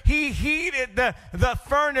Nebuchadnezzar, he heated the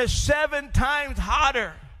furnace 7 times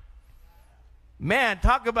hotter. Man,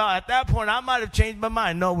 talk about, at that point, I might have changed my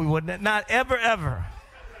mind. No, we wouldn't. Not ever, ever.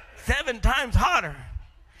 7 times hotter.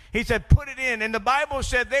 He said, put it in. And the Bible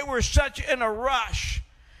said they were such in a rush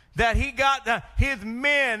that he got his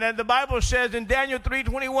men, and the Bible says in Daniel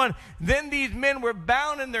 3:21, then these men were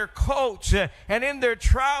bound in their coats and in their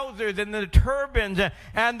trousers and their turbans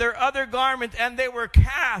and their other garments, and they were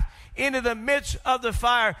cast into the midst of the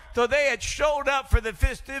fire. So they had showed up for the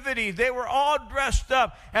festivities. They were all dressed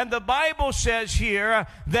up. And the Bible says here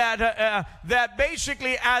that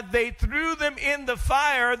basically as they threw them in the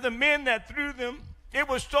fire, the men that threw them, it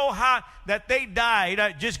was so hot that they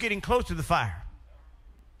died just getting close to the fire.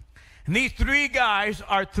 And these 3 guys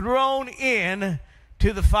are thrown in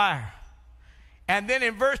to the fire. And then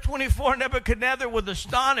in verse 24, Nebuchadnezzar was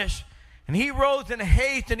astonished. And he rose in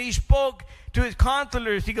haste and he spoke to his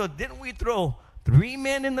counselors. He goes, didn't we throw 3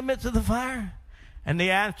 men in the midst of the fire? And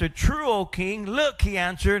they answered, true, O king. Look, he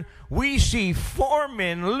answered, we see 4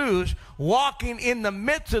 men loose walking in the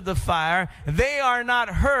midst of the fire. They are not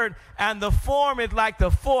hurt, and the form is like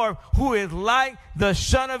the form who is like the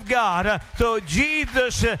Son of God. So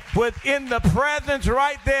Jesus was in the presence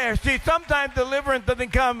right there. See, sometimes deliverance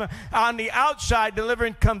doesn't come on the outside.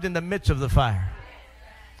 Deliverance comes in the midst of the fire.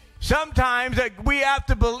 Sometimes we have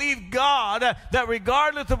to believe God that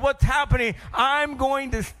regardless of what's happening, I'm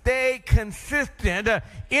going to stay consistent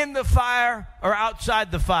in the fire or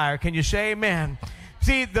outside the fire. Can you say amen?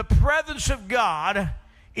 See, the presence of God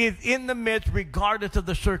is in the midst regardless of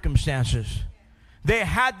the circumstances. They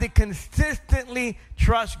had to consistently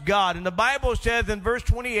trust God. And the Bible says in verse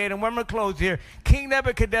 28, and we're going to close here, King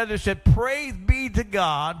Nebuchadnezzar said, praise be to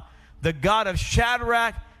God, the God of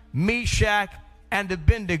Shadrach, Meshach, and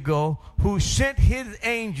Abednego, who sent his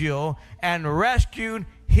angel and rescued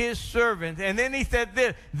his servants. And then he said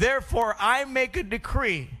this, therefore I make a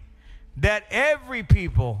decree that every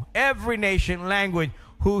people, every nation, language,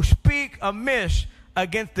 who speak amiss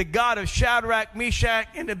against the God of Shadrach, Meshach,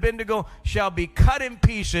 and Abednego shall be cut in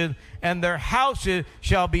pieces, and their houses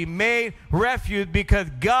shall be made refuge, because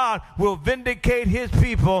God will vindicate His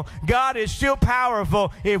people. God is still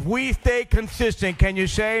powerful if we stay consistent. Can you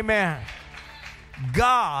say amen?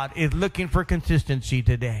 God is looking for consistency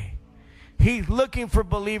today. He's looking for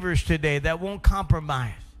believers today that won't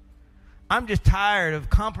compromise. I'm just tired of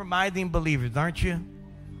compromising believers, aren't you?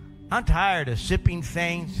 I'm tired of sipping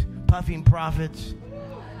saints, puffing prophets.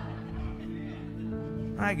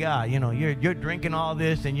 My God, you're drinking all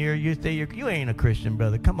this and you ain't a Christian,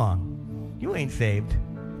 brother. Come on. You ain't saved.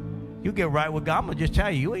 You get right with God. I'm going to just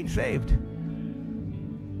tell you ain't saved.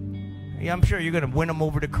 Yeah, I'm sure you're going to win them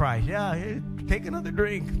over to Christ. Yeah, take another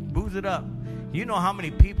drink. Booze it up. You know how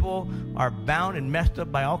many people are bound and messed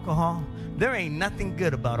up by alcohol? There ain't nothing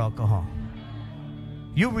good about alcohol.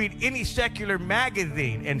 You read any secular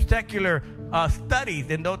magazine and secular studies,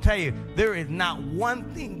 and they'll tell you there is not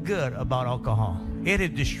one thing good about alcohol. It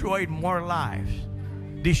has destroyed more lives,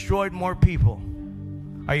 destroyed more people.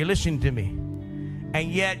 Are you listening to me?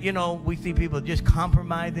 And yet, we see people just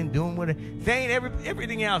compromising, doing what saying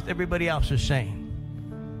everything else everybody else is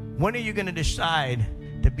saying. When are you going to decide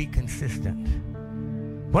to be consistent?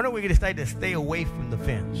 When are we going to decide to stay away from the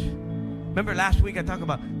fence? Remember last week I talked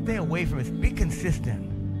about stay away from it. Be consistent.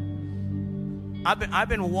 I've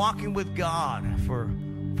been walking with God for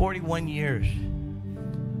 41 years.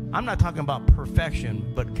 I'm not talking about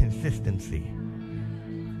perfection, but consistency.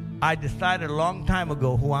 I decided a long time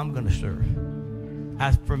ago who I'm going to serve.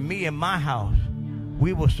 As for me and my house,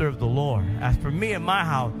 we will serve the Lord. As for me and my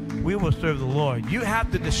house, we will serve the Lord. You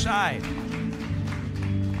have to decide.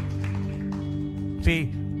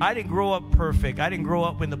 See, I didn't grow up perfect. I didn't grow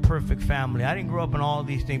up in the perfect family. I didn't grow up in all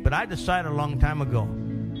these things. But I decided a long time ago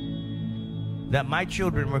that my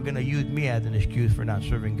children were going to use me as an excuse for not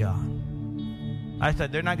serving God. I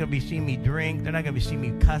said, they're not going to be seeing me drink. They're not going to be seeing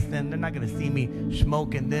me cussing. They're not going to see me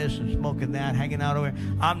smoking this and smoking that, hanging out over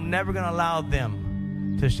here. I'm never going to allow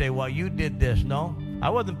them to say, well, you did this. No,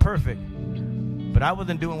 I wasn't perfect, but I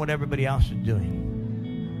wasn't doing what everybody else is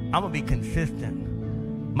doing. I'm going to be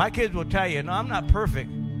consistent. My kids will tell you, no, I'm not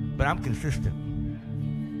perfect, but I'm consistent.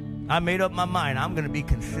 I made up my mind. I'm going to be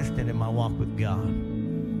consistent in my walk with God.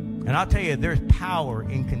 And I'll tell you, there's power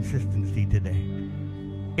in consistency today.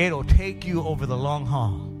 It'll take you over the long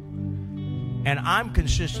haul. And I'm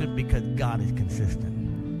consistent because God is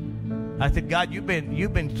consistent. I said, God, you've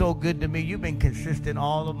been so good to me. You've been consistent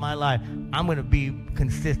all of my life. I'm going to be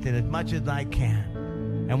consistent as much as I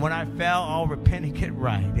can. And when I fell, I'll repent and get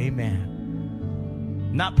right.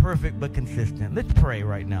 Amen. Not perfect, but consistent. Let's pray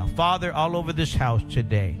right now. Father, all over this house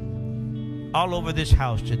today,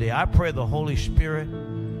 I pray the Holy Spirit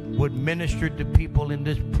would minister to people in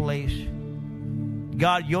this place.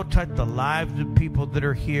 God, you'll touch the lives of people that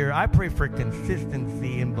are here. I pray for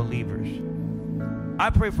consistency in believers. I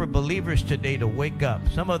pray for believers today to wake up.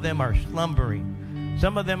 Some of them are slumbering.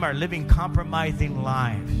 Some of them are living compromising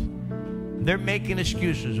lives. They're making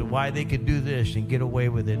excuses of why they could do this and get away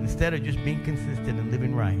with it instead of just being consistent and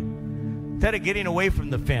living right. Instead of getting away from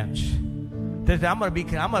the fence. They say, I'm gonna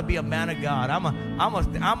be a man of God. I'm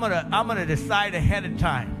gonna decide ahead of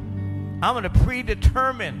time. I'm gonna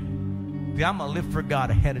predetermine. I'm going to live for God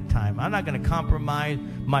ahead of time. I'm not going to compromise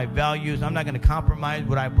my values. I'm not going to compromise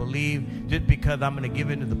what I believe just because I'm going to give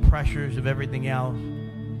in to the pressures of everything else.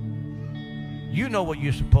 You know what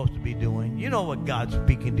you're supposed to be doing. You know what God's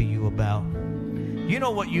speaking to you about. You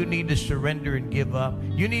know what you need to surrender and give up.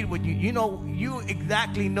 You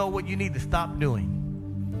exactly know what you need to stop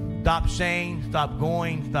doing. Stop saying, stop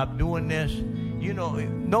going, stop doing this.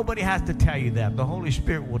 Nobody has to tell you that. The Holy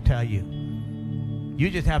Spirit will tell you. You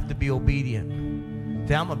just have to be obedient.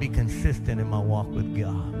 Say, I'm going to be consistent in my walk with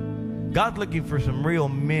God. God's looking for some real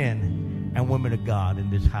men and women of God in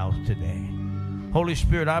this house today. Holy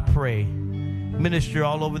Spirit, I pray, minister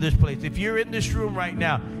all over this place. If you're in this room right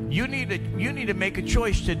now, you need to make a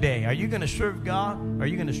choice today. Are you going to serve God or are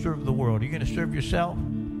you going to serve the world? Are you going to serve yourself?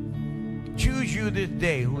 Choose you this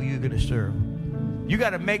day who you're going to serve. You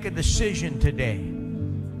got to make a decision today.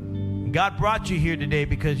 God brought you here today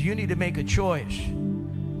because you need to make a choice.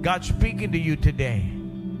 God's speaking to you today.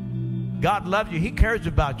 God loves you. He cares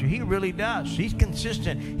about you. He really does. He's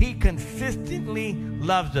consistent. He consistently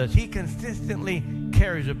loves us. He consistently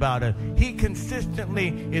cares about us. He consistently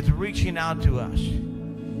is reaching out to us.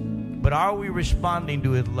 But are we responding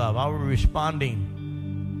to his love? Are we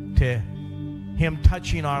responding to him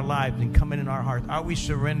touching our lives and coming in our hearts? Are we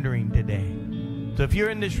surrendering today? So if you're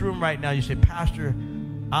in this room right now, you say, Pastor,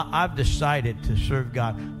 I've decided to serve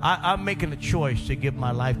God. I'm making a choice to give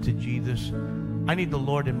my life to Jesus. I need the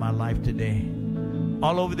Lord in my life today.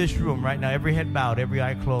 All over this room right now, every head bowed, every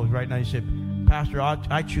eye closed. Right now you say, Pastor,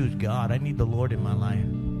 I choose God. I need the Lord in my life.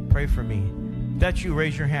 Pray for me. If that's you,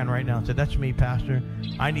 raise your hand right now and say, that's me, Pastor.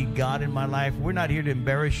 I need God in my life. We're not here to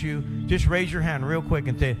embarrass you. Just raise your hand real quick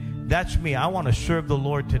and say, that's me. I want to serve the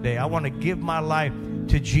Lord today. I want to give my life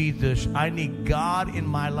to Jesus. I need God in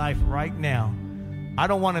my life right now. I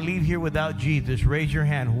don't want to leave here without Jesus. Raise your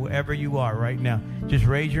hand, whoever you are right now. Just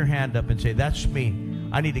raise your hand up and say, that's me.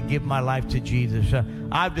 I need to give my life to Jesus.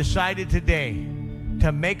 I've decided today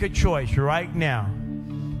to make a choice right now.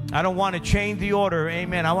 I don't want to change the order.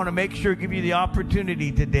 Amen. I want to make sure, give you the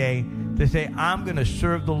opportunity today to say, I'm going to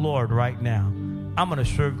serve the Lord right now. I'm going to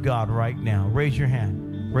serve God right now. Raise your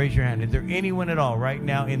hand. Raise your hand. Is there anyone at all right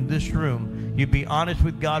now in this room? You'd be honest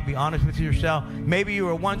with God. Be honest with yourself. Maybe you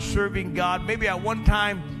were once serving God. Maybe at one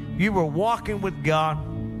time you were walking with God,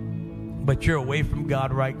 but you're away from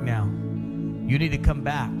God right now. You need to come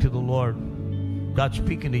back to the Lord. God's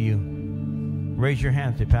speaking to you. Raise your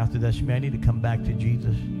hand. Say, Pastor, that's me. I need to come back to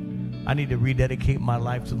Jesus. I need to rededicate my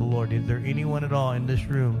life to the Lord. Is there anyone at all in this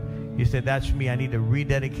room? You said, that's me. I need to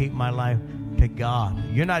rededicate my life to God.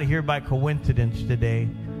 You're not here by coincidence today.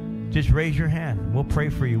 Just raise your hand. We'll pray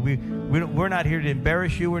for you. We're not here to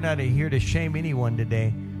embarrass you. We're not here to shame anyone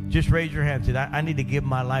today. Just raise your hand. Say, I need to give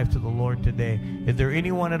my life to the Lord today. Is there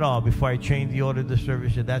anyone at all, before I change the order of the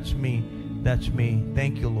service? Say, that's me. That's me.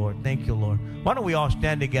 Thank you, Lord. Thank you, Lord. Why don't we all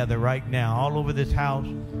stand together right now, all over this house?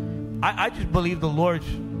 I just believe the Lord's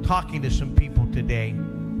talking to some people today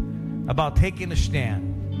about taking a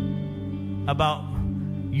stand, about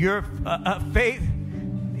your faith.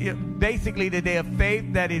 Basically today, a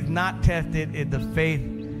faith that is not tested is the faith,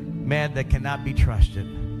 man, that cannot be trusted.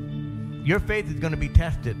 Your faith is going to be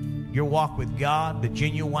tested. Your walk with God, the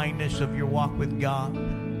genuineness of your walk with God.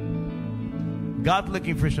 God's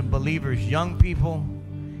looking for some believers, young people,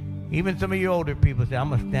 even some of you older people say, I'm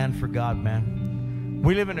going to stand for God, man.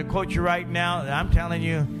 We live in a culture right now, I'm telling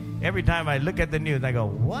you, every time I look at the news, I go,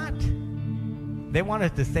 what? They want us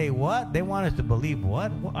to say what? They want us to believe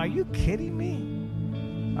what? Are you kidding me?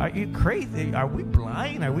 Are you crazy? Are we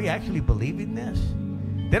blind? Are we actually believing this?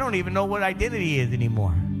 They don't even know what identity is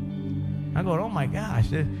anymore. I go, oh my gosh.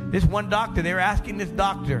 This one doctor, they were asking this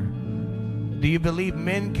doctor, do you believe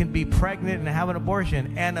men can be pregnant and have an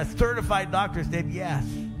abortion? And a certified doctor said yes.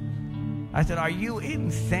 I said, are you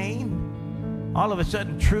insane? All of a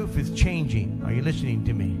sudden, truth is changing. Are you listening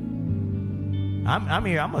to me? I'm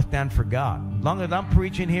here. I'm going to stand for God. As long as I'm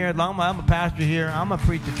preaching here, as long as I'm a pastor here, I'm going to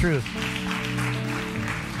preach the truth.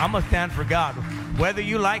 I'm going to stand for God, whether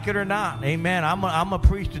you like it or not. Amen. I'm going to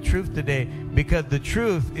preach the truth today, because the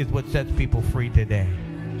truth is what sets people free today.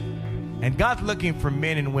 And God's looking for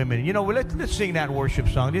men and women. You know, let's sing that worship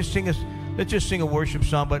song. Let's just sing a worship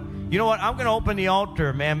song. But you know what? I'm going to open the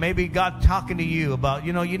altar, man. Maybe God's talking to you about,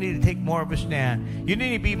 you need to take more of a stand. You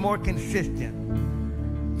need to be more consistent.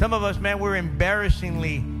 Some of us, man, we're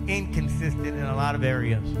embarrassingly inconsistent in a lot of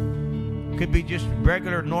areas. Could be just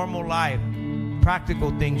regular, normal life, practical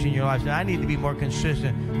things in your life. So I need to be more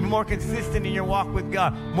consistent. Be more consistent in your walk with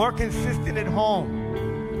God. More consistent at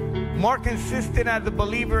home. More consistent as a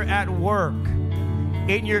believer at work,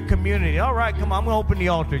 in your community. All right, come on. I'm going to open the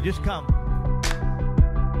altar. Just come.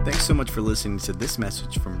 Thanks so much for listening to this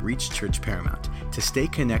message from Reach Church Paramount. To stay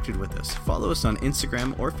connected with us, follow us on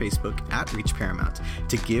Instagram or Facebook at Reach Paramount.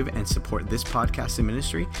 To give and support this podcast and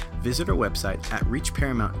ministry, visit our website at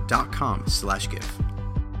reachparamount.com/give.